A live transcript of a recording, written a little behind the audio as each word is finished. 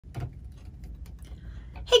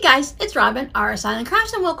Hey guys, it's Robin, RS Island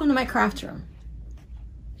Crafts, and welcome to my craft room.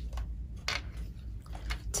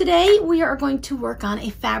 Today we are going to work on a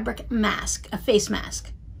fabric mask, a face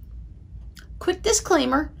mask. Quick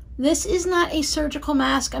disclaimer, this is not a surgical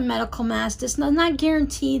mask, a medical mask. This does not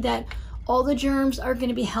guarantee that all the germs are going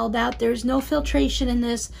to be held out. There's no filtration in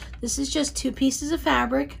this. This is just two pieces of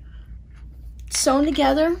fabric sewn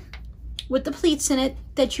together with the pleats in it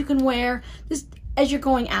that you can wear this as you're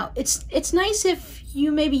going out. It's nice if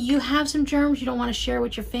maybe you have some germs you don't want to share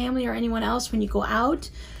with your family or anyone else when you go out.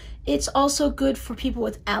 It's also good for people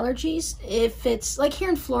with allergies. If it's like here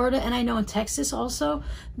in Florida, and I know in Texas also,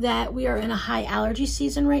 that we are in a high allergy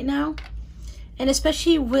season right now. And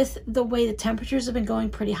especially with the way the temperatures have been going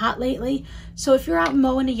pretty hot lately. So if you're out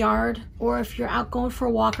mowing a yard, or if you're out going for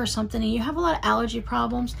a walk or something and you have a lot of allergy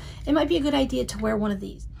problems, it might be a good idea to wear one of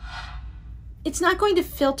these. It's not going to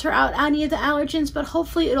filter out any of the allergens, but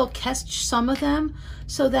hopefully it'll catch some of them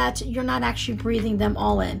so that you're not actually breathing them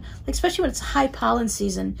all in. Like especially when it's high pollen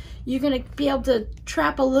season, you're going to be able to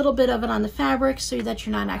trap a little bit of it on the fabric so that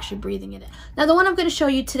you're not actually breathing it in. Now the one I'm going to show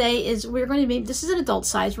you today is this is an adult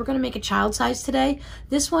size. We're going to make a child size today.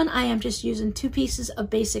 This one I am just using two pieces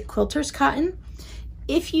of basic quilter's cotton.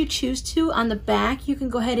 If you choose to, on the back, you can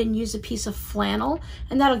go ahead and use a piece of flannel,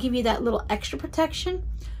 and that'll give you that little extra protection.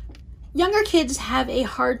 Younger kids have a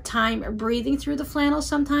hard time breathing through the flannel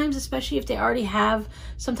sometimes, especially if they already have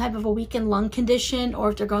some type of a weakened lung condition or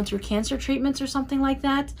if they're going through cancer treatments or something like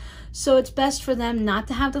that. So it's best for them not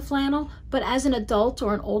to have the flannel. But as an adult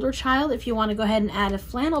or an older child, if you want to go ahead and add a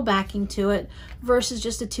flannel backing to it versus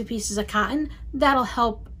just the two pieces of cotton, that'll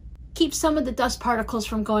help keep some of the dust particles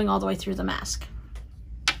from going all the way through the mask.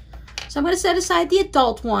 So I'm going to set aside the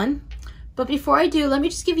adult one. But before I do, let me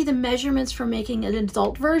just give you the measurements for making an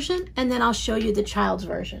adult version, and then I'll show you the child's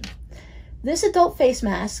version. This adult face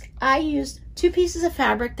mask, I used two pieces of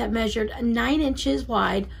fabric that measured 9 inches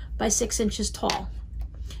wide by 6 inches tall.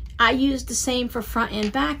 I used the same for front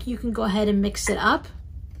and back. You can go ahead and mix it up.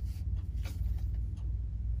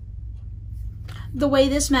 The way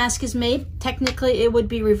this mask is made, technically it would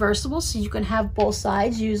be reversible, so you can have both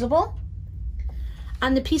sides usable.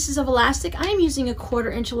 On the pieces of elastic, I'm using a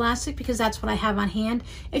 1/4 inch elastic because that's what I have on hand.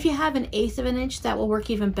 If you have an 1/8 of an inch, that will work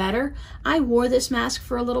even better. I wore this mask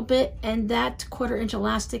for a little bit, and that 1/4 inch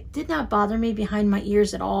elastic did not bother me behind my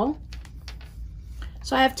ears at all.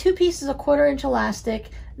 So I have two pieces of 1/4 inch elastic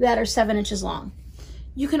that are 7 inches long.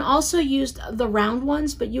 You can also use the round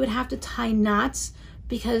ones, but you would have to tie knots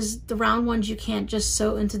because the round ones you can't just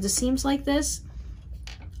sew into the seams like this.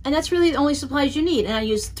 And that's really the only supplies you need. And I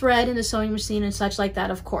use thread and a sewing machine and such like that,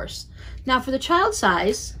 of course. Now for the child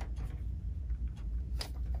size,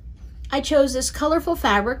 I chose this colorful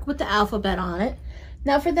fabric with the alphabet on it.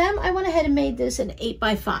 Now for them, I went ahead and made this an 8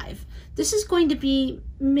 by 5. This is going to be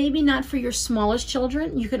maybe not for your smallest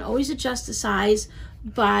children. You can always adjust the size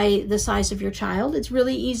by the size of your child. It's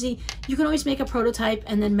really easy. You can always make a prototype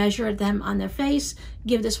and then measure them on their face.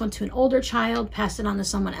 Give this one to an older child, pass it on to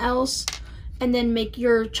someone else, and then make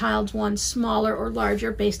your child's one smaller or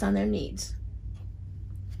larger based on their needs.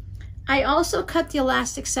 I also cut the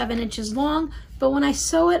elastic 7 inches long, but when I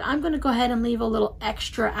sew it, I'm going to go ahead and leave a little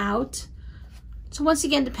extra out. So once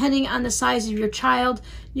again, depending on the size of your child,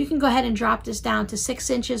 you can go ahead and drop this down to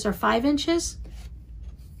 6 inches or 5 inches.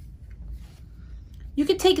 You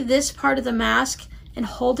can take this part of the mask and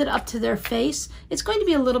hold it up to their face. It's going to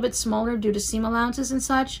be a little bit smaller due to seam allowances and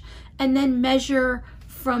such, and then measure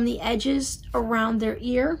from the edges around their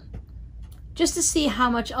ear just to see how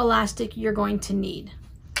much elastic you're going to need,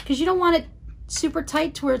 because you don't want it super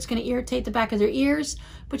tight to where it's going to irritate the back of their ears,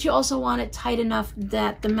 but you also want it tight enough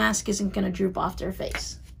that the mask isn't going to droop off their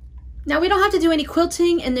face. Now we don't have to do any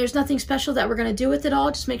quilting, and there's nothing special that we're going to do with it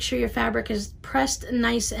all. Just make sure your fabric is pressed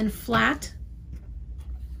nice and flat.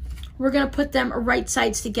 We're going to put them right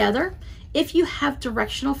sides together. If you have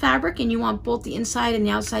directional fabric and you want both the inside and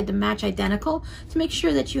the outside to match identical, to make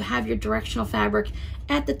sure that you have your directional fabric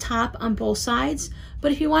at the top on both sides.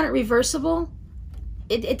 But if you want it reversible,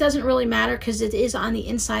 it doesn't really matter because it is on the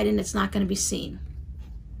inside and it's not going to be seen.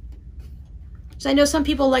 So I know some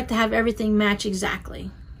people like to have everything match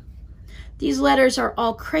exactly. These letters are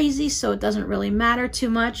all crazy, so it doesn't really matter too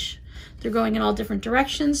much. They're going in all different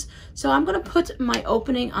directions. So I'm going to put my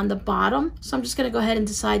opening on the bottom. So I'm just going to go ahead and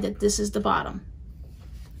decide that this is the bottom.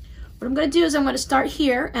 What I'm going to do is I'm going to start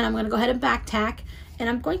here, and I'm going to go ahead and back tack, and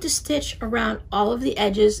I'm going to stitch around all of the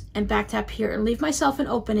edges and back tap here and leave myself an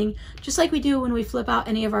opening, just like we do when we flip out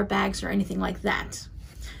any of our bags or anything like that.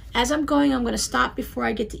 As I'm going to stop before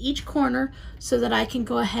I get to each corner so that I can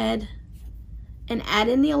go ahead and add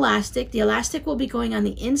in the elastic. The elastic will be going on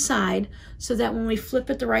the inside so that when we flip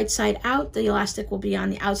it the right side out, the elastic will be on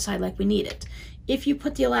the outside like we need it. If you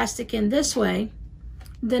put the elastic in this way,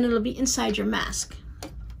 then it'll be inside your mask.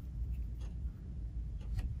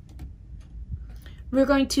 We're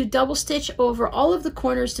going to double stitch over all of the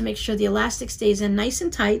corners to make sure the elastic stays in nice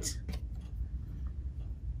and tight.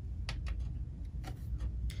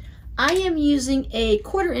 I am using a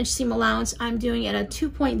 1/4 inch seam allowance. I'm doing it at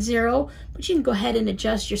 2.0, but you can go ahead and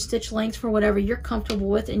adjust your stitch length for whatever you're comfortable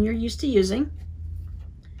with and you're used to using.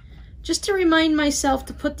 Just to remind myself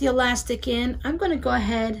to put the elastic in, I'm going to go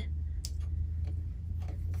ahead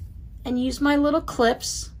and use my little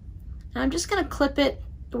clips. And I'm just going to clip it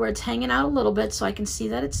where it's hanging out a little bit so I can see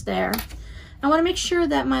that it's there. I want to make sure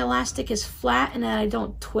that my elastic is flat and that I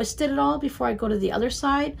don't twist it at all before I go to the other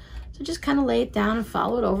side. So just kind of lay it down and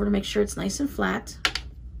follow it over to make sure it's nice and flat.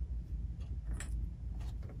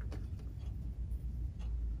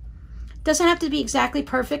 Doesn't have to be exactly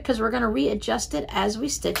perfect because we're going to readjust it as we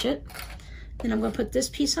stitch it. And I'm going to put this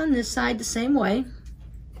piece on this side the same way.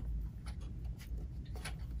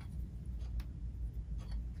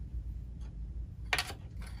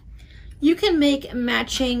 You can make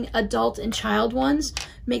matching adult and child ones,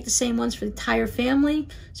 make the same ones for the entire family.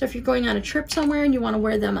 So if you're going on a trip somewhere and you want to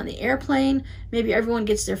wear them on the airplane, maybe everyone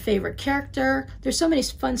gets their favorite character. There's so many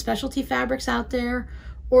fun specialty fabrics out there.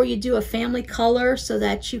 Or you do a family color so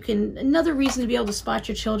that you can, another reason to be able to spot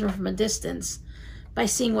your children from a distance by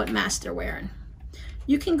seeing what mask they're wearing.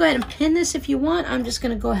 You can go ahead and pin this if you want. I'm just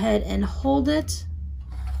going to go ahead and hold it.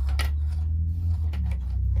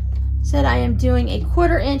 Said I am doing a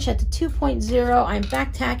 1/4 inch at the 2.0. I'm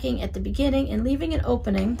back tacking at the beginning and leaving an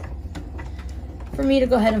opening for me to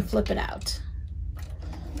go ahead and flip it out.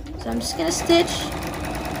 So I'm just going to stitch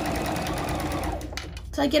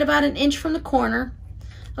till I get about 1 inch from the corner.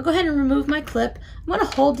 I'll go ahead and remove my clip. I'm going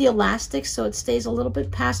to hold the elastic so it stays a little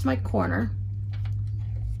bit past my corner.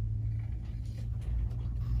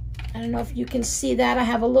 I don't know if you can see that. I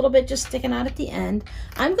have a little bit just sticking out at the end.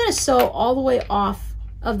 I'm going to sew all the way off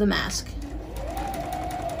of the mask.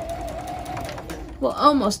 Well,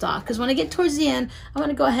 almost off, because when I get towards the end, I'm going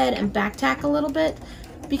to go ahead and back tack a little bit,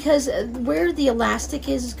 because where the elastic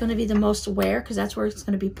is going to be the most wear, because that's where it's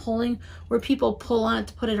going to be pulling, where people pull on it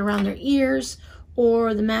to put it around their ears,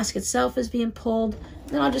 or the mask itself is being pulled.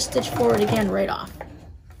 Then I'll just stitch forward again right off.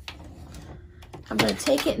 I'm going to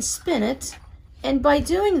take it and spin it, and by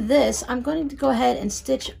doing this, I'm going to go ahead and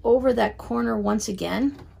stitch over that corner once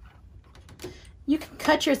again. You can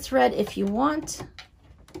cut your thread if you want.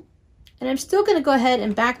 And I'm still going to go ahead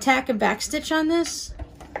and back tack and back stitch on this.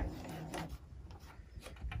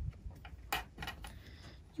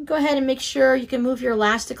 Go ahead and make sure you can move your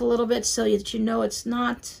elastic a little bit so that you know it's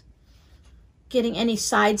not getting any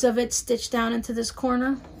sides of it stitched down into this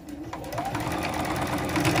corner.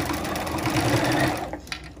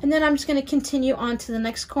 And then I'm just going to continue on to the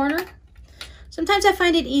next corner. Sometimes I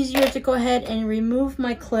find it easier to go ahead and remove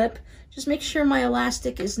my clip. Just make sure my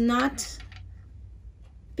elastic is not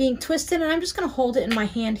being twisted, and I'm just going to hold it in my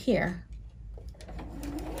hand here.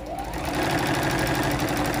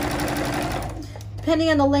 Depending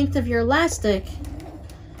on the length of your elastic,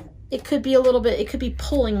 it could be a little bit, it could be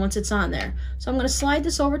pulling once it's on there. So I'm going to slide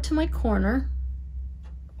this over to my corner,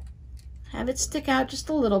 have it stick out just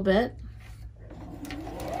a little bit.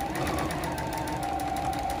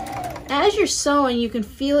 As you're sewing, you can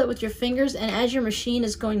feel it with your fingers, and as your machine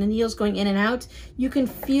is going, the needle's going in and out, you can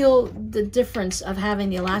feel the difference of having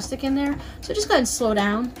the elastic in there. So just go ahead and slow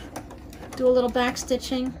down. Do a little back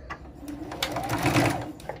stitching.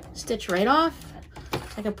 Stitch right off.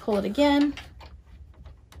 I can pull it again.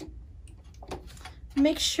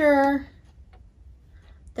 Make sure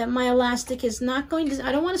that my elastic is not going to,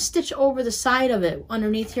 I don't want to stitch over the side of it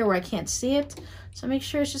underneath here where I can't see it. So make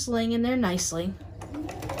sure it's just laying in there nicely.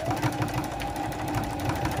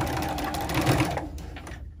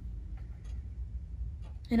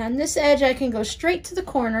 And on this edge, I can go straight to the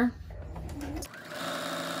corner.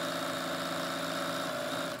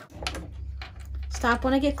 Stop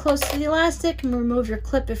when I get close to the elastic and remove your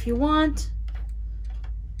clip if you want.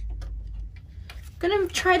 I'm gonna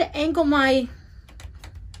try to angle my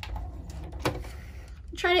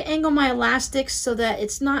elastics so that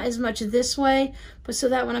it's not as much this way, but so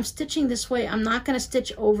that when I'm stitching this way, I'm not gonna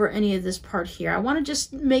stitch over any of this part here. I wanna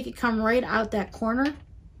just make it come right out that corner.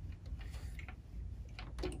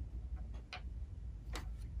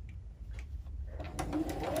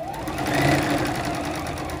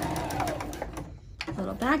 A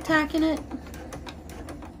little back tacking it.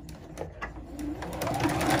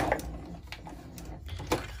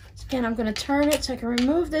 So again, I'm going to turn it so I can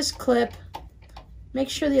remove this clip, Make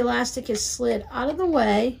sure the elastic is slid out of the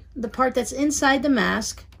way, the part that's inside the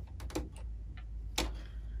mask.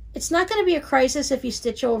 It's not going to be a crisis if you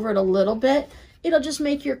stitch over it a little bit. It'll just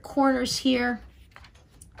make your corners here.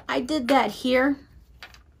 I did that here,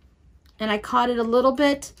 and I caught it a little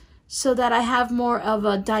bit so that I have more of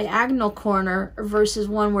a diagonal corner versus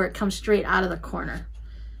one where it comes straight out of the corner.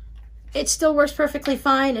 It still works perfectly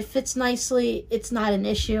fine. It fits nicely. It's not an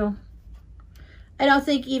issue. I don't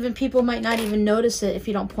think even people might not even notice it if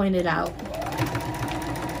you don't point it out.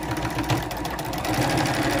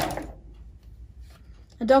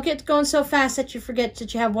 And don't get going so fast that you forget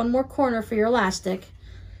that you have one more corner for your elastic.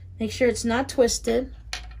 Make sure it's not twisted.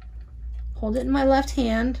 Hold it in my left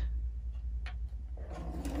hand.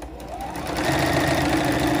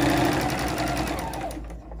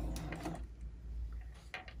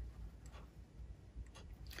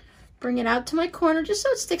 Bring it out to my corner just so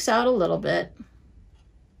it sticks out a little bit.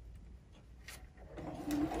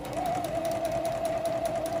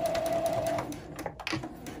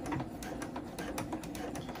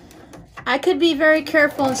 I could be very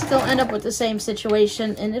careful and still end up with the same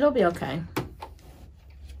situation, and it'll be okay.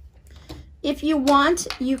 If you want,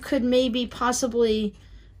 you could maybe possibly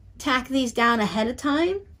tack these down ahead of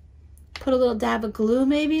time. Put a little dab of glue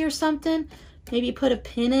maybe or something. Maybe put a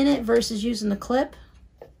pin in it versus using the clip.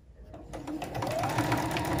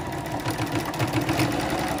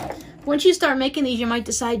 Once you start making these, you might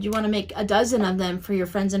decide you want to make a dozen of them for your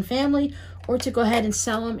friends and family, or to go ahead and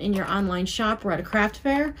sell them in your online shop or at a craft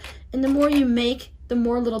fair. And the more you make, the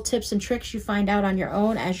more little tips and tricks you find out on your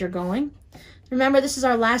own as you're going. Remember, this is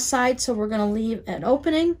our last side, so we're going to leave an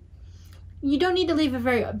opening. You don't need to leave a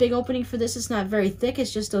very big opening for this. It's not very thick.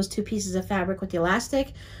 It's just those two pieces of fabric with the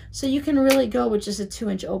elastic. So you can really go with just a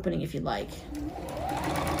 2-inch opening if you'd like.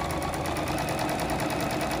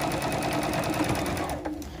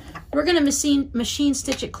 We're going to machine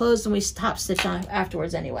stitch it closed and we top stitch on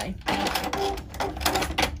afterwards anyway.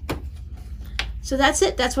 So that's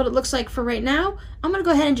it. That's what it looks like for right now. I'm going to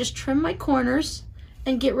go ahead and just trim my corners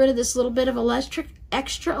and get rid of this little bit of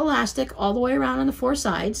extra elastic all the way around on the 4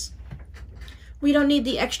 sides. We don't need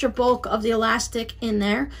the extra bulk of the elastic in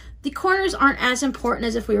there. The corners aren't as important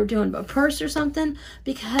as if we were doing a purse or something,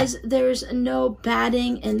 because there's no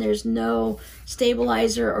batting and there's no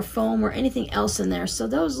stabilizer or foam or anything else in there. So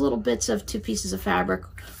those little bits of 2 pieces of fabric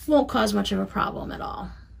won't cause much of a problem at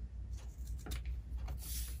all.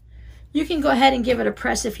 You can go ahead and give it a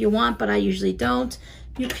press if you want, but I usually don't.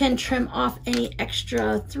 You can trim off any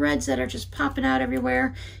extra threads that are just popping out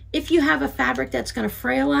everywhere. If you have a fabric that's going to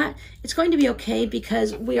fray a lot, it's going to be okay,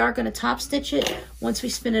 because we are going to top stitch it once we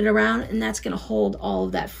spin it around, and that's going to hold all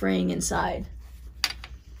of that fraying inside.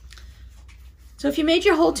 So if you made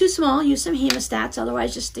your hole too small, use some hemostats.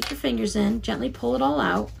 Otherwise, just stick your fingers in, gently pull it all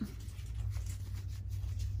out.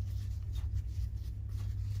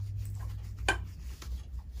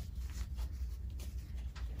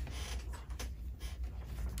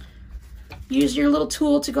 Use your little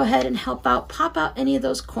tool to go ahead and help out, pop out any of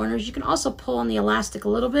those corners. You can also pull on the elastic a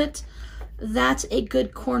little bit. That's a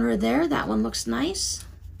good corner there. That one looks nice.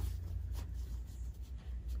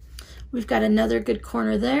 We've got another good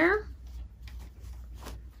corner there.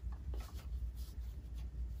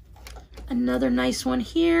 Another nice one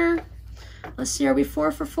here. Let's see, are we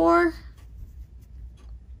 4 for 4?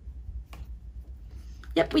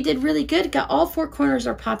 Yep, we did really good. Got all 4 corners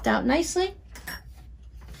are popped out nicely.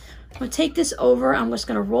 I'm going to take this over. I'm just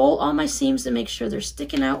going to roll all my seams to make sure they're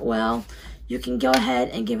sticking out well. You can go ahead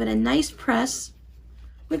and give it a nice press.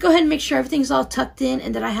 We go ahead and make sure everything's all tucked in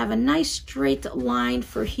and that I have a nice straight line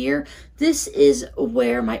for here. This is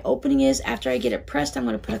where my opening is. After I get it pressed, I'm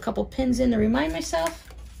going to put a couple pins in to remind myself.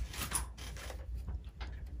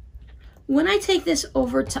 When I take this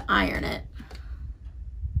over to iron it,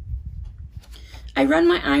 I run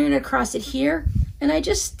my iron across it here, and I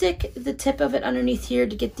just stick the tip of it underneath here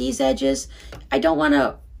to get these edges. I don't want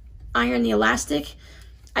to iron the elastic.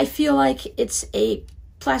 I feel like it's a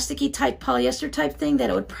plasticky type, polyester type thing that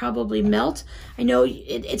it would probably melt. I know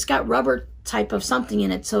it's got rubber type of something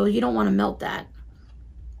in it, so you don't want to melt that.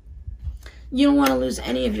 You don't want to lose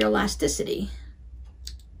any of your elasticity.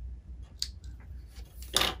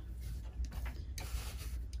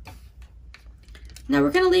 Now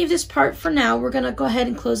we're going to leave this part for now. We're going to go ahead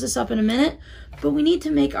and close this up in a minute, but we need to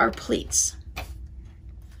make our pleats.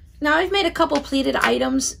 Now I've made a couple pleated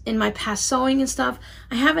items in my past sewing and stuff.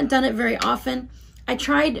 I haven't done it very often. I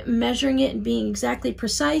tried measuring it and being exactly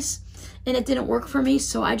precise, and it didn't work for me,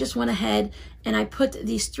 so I just went ahead and I put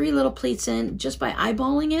these 3 little pleats in just by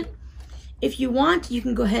eyeballing it. If you want, you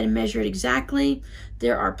can go ahead and measure it exactly.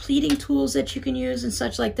 There are pleating tools that you can use and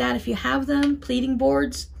such like that if you have them, pleating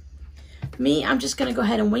boards. Me, I'm just gonna go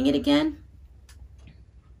ahead and wing it again.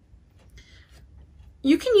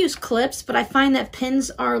 You can use clips, but I find that pins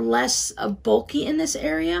are less bulky in this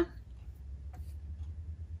area.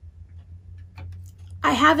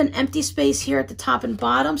 I have an empty space here at the top and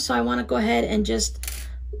bottom, so I wanna go ahead and just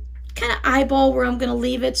kind of eyeball where I'm gonna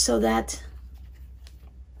leave it so that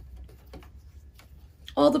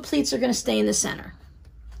all the pleats are gonna stay in the center.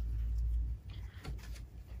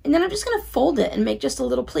 And then I'm just gonna fold it and make just a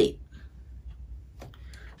little pleat.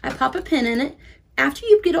 I pop a pin in it. After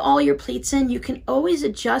you get all your pleats in, you can always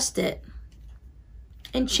adjust it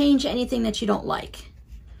and change anything that you don't like.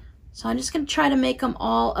 So I'm just gonna try to make them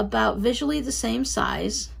all about visually the same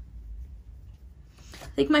size. I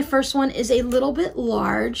think my first one is a little bit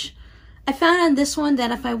large. I found on this one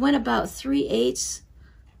that if I went about 3/8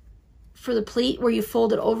 for the pleat where you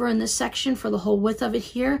fold it over in this section for the whole width of it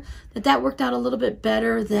here, that worked out a little bit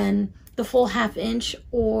better than the full 1/2 inch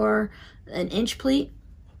or an inch pleat,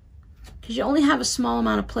 because you only have a small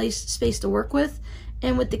amount of space to work with.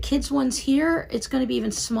 And with the kids ones here, it's going to be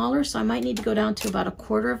even smaller, so I might need to go down to about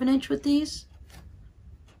 1/4 of an inch with these.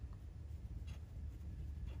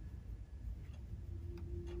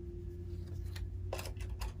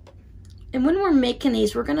 And when we're making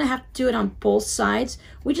these, we're gonna have to do it on both sides.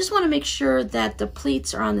 We just wanna make sure that the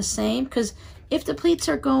pleats are on the same, because if the pleats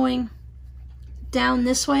are going down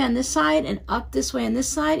this way on this side and up this way on this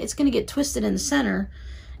side, it's gonna get twisted in the center.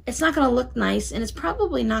 It's not gonna look nice, and it's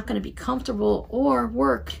probably not gonna be comfortable or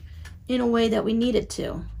work in a way that we need it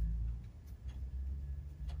to.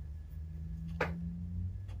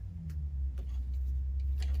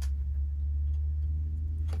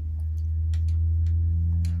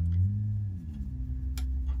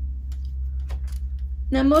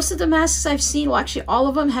 Now, most of the masks I've seen, well, actually all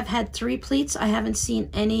of them have had 3 pleats. I haven't seen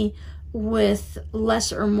any with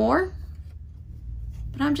less or more.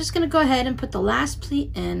 But I'm just gonna go ahead and put the last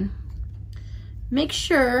pleat in. Make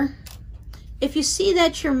sure, if you see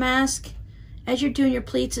that your mask, as you're doing your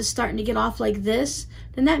pleats, is starting to get off like this,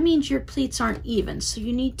 then that means your pleats aren't even. So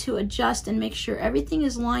you need to adjust and make sure everything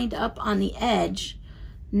is lined up on the edge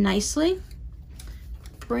nicely.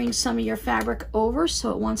 Bring some of your fabric over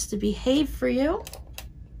so it wants to behave for you.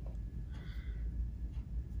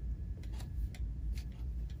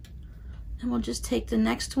 And we'll just take the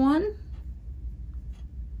next one.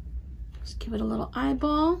 Just give it a little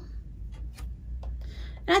eyeball.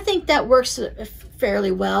 And I think that works fairly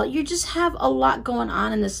well. You just have a lot going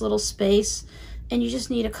on in this little space, and you just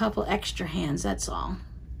need a couple extra hands, that's all.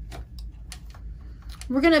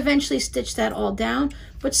 We're gonna eventually stitch that all down,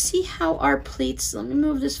 but see how our pleats, let me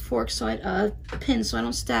move this fork so pin so I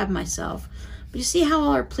don't stab myself. But you see how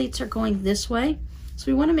all our pleats are going this way? So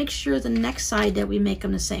we wanna make sure the next side that we make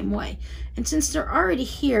them the same way. And since they're already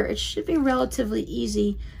here, it should be relatively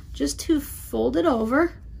easy just to fold it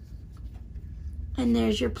over. And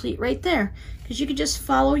there's your pleat right there. Because you can just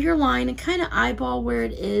follow your line and kind of eyeball where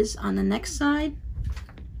it is on the next side.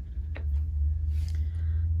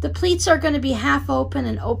 The pleats are going to be half open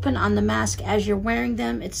and open on the mask as you're wearing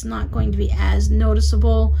them. It's not going to be as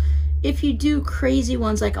noticeable. If you do crazy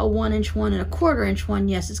ones like a 1-inch one and a 1/4 inch one,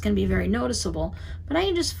 yes, it's going to be very noticeable. But I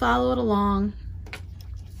can just follow it along.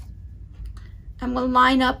 I'm going to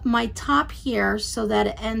line up my top here so that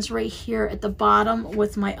it ends right here at the bottom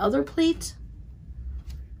with my other pleat.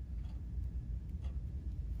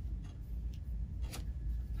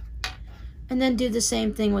 And then do the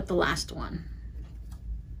same thing with the last one.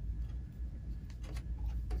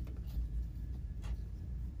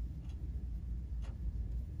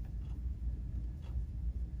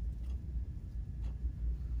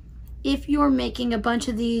 If you're making a bunch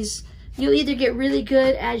of these, you'll either get really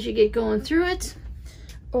good as you get going through it,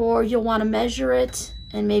 or you'll want to measure it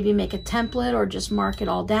and maybe make a template or just mark it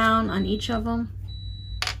all down on each of them.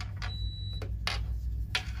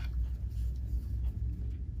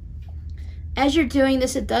 As you're doing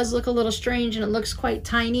this, it does look a little strange and it looks quite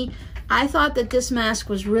tiny. I thought that this mask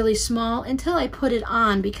was really small until I put it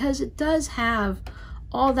on, because it does have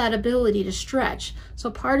all that ability to stretch.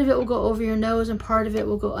 So part of it will go over your nose and part of it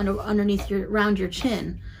will go underneath around your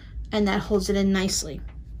chin, and that holds it in nicely.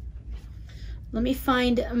 Let me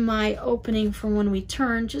find my opening for when we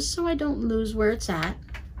turn, just so I don't lose where it's at.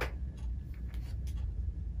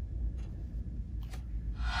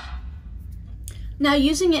 Now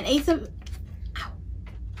using an 1/8 of,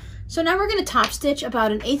 so now we're going to top stitch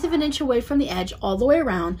about 1/8 of an inch away from the edge all the way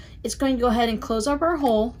around. It's going to go ahead and close up our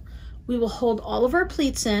hole. We will hold all of our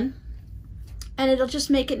pleats in, and it'll just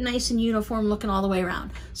make it nice and uniform looking all the way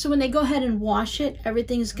around. So when they go ahead and wash it,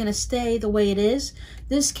 everything's gonna stay the way it is.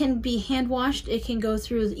 This can be hand washed. It can go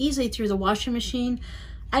through easily through the washing machine.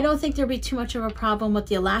 I don't think there'll be too much of a problem with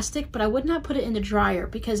the elastic, but I would not put it in the dryer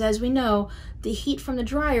because, as we know, the heat from the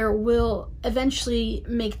dryer will eventually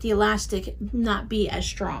make the elastic not be as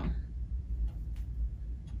strong.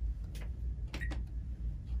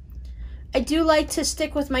 I do like to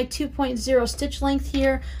stick with my 2.0 stitch length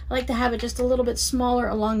here. I like to have it just a little bit smaller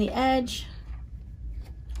along the edge.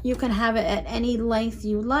 You can have it at any length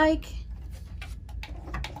you like.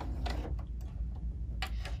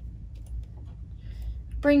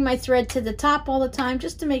 Bring my thread to the top all the time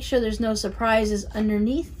just to make sure there's no surprises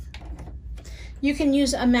underneath. You can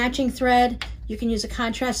use a matching thread. You can use a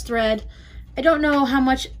contrast thread. I don't know how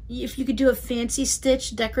much, if you could do a fancy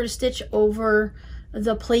stitch, decorative stitch over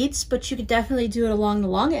the pleats, but you could definitely do it along the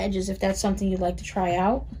long edges if that's something you'd like to try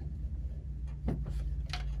out.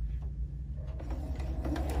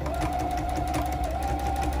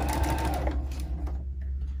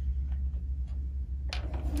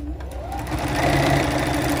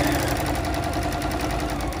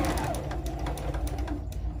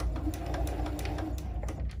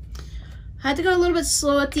 I had to go a little bit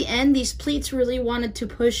slow at the end. These pleats really wanted to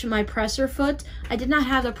push my presser foot. I did not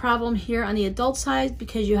have the problem here on the adult size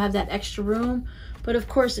because you have that extra room, but of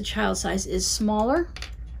course the child size is smaller.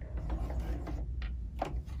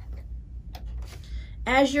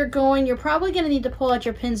 As you're going, you're probably going to need to pull out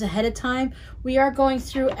your pins ahead of time. We are going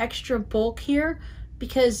through extra bulk here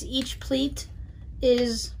because each pleat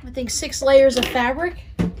is, I think, 6 layers of fabric.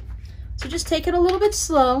 So just take it a little bit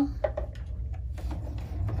slow.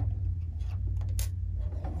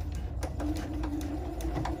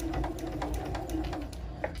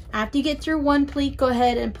 After you get through one pleat, go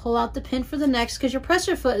ahead and pull out the pin for the next because your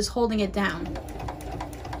presser foot is holding it down.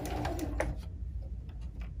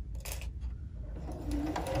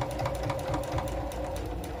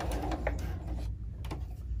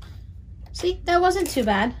 See, that wasn't too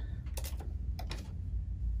bad.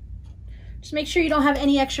 Just make sure you don't have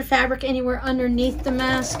any extra fabric anywhere underneath the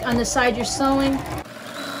mask on the side you're sewing.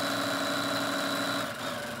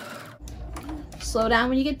 Slow down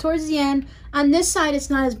when you get towards the end. On this side, it's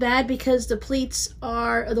not as bad because the pleats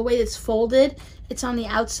are, the way it's folded, it's on the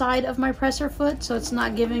outside of my presser foot, so it's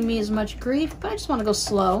not giving me as much grief, but I just want to go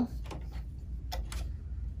slow.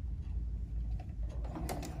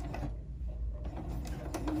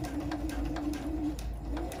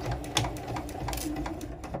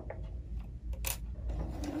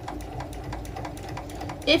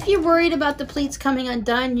 If you're worried about the pleats coming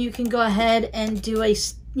undone, you can go ahead and do a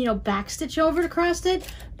back stitch over across it,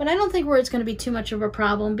 but I don't think it's going to be too much of a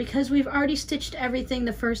problem because we've already stitched everything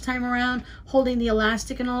the first time around, holding the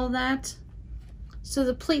elastic and all of that. So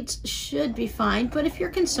the pleats should be fine, but if you're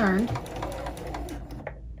concerned,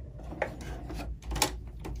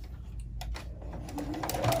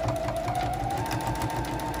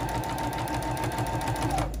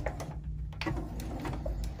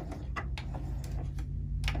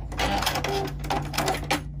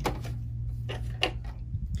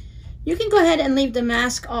 you can go ahead and leave the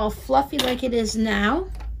mask all fluffy like it is now.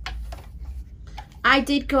 I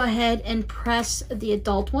did go ahead and press the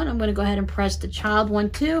adult one. I'm going to go ahead and press the child one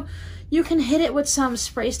too. You can hit it with some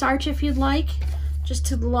spray starch if you'd like, just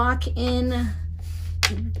to lock in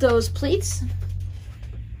those pleats.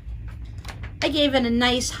 I gave it a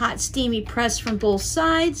nice hot steamy press from both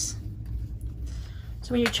sides.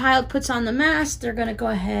 So when your child puts on the mask, they're going to go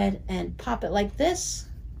ahead and pop it like this.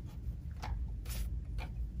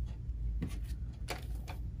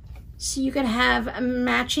 So you can have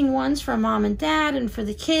matching ones for mom and dad and for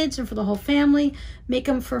the kids and for the whole family. Make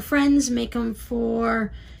them for friends, make them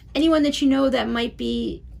for anyone that you know that might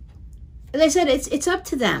be, as I said, it's up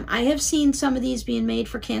to them. I have seen some of these being made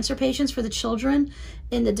for cancer patients, for the children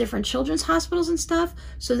in the different children's hospitals and stuff.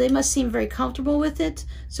 So they must seem very comfortable with it.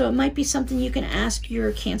 So it might be something you can ask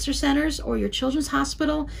your cancer centers or your children's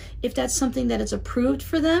hospital if that's something that is approved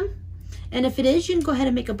for them. And if it is, you can go ahead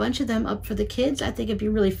and make a bunch of them up for the kids. I think it'd be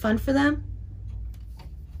really fun for them.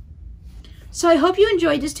 So I hope you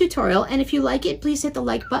enjoyed this tutorial, and if you like it, please hit the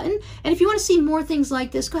like button. And if you want to see more things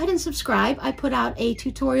like this, go ahead and subscribe. I put out a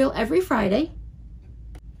tutorial every Friday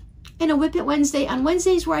and a Whip It Wednesday on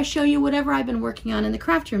Wednesdays where I show you whatever I've been working on in the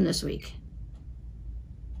craft room this week.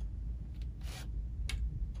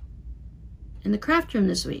 In the craft room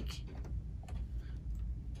this week.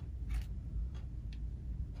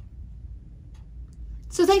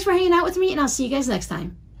 So thanks for hanging out with me, and I'll see you guys next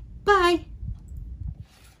time. Bye.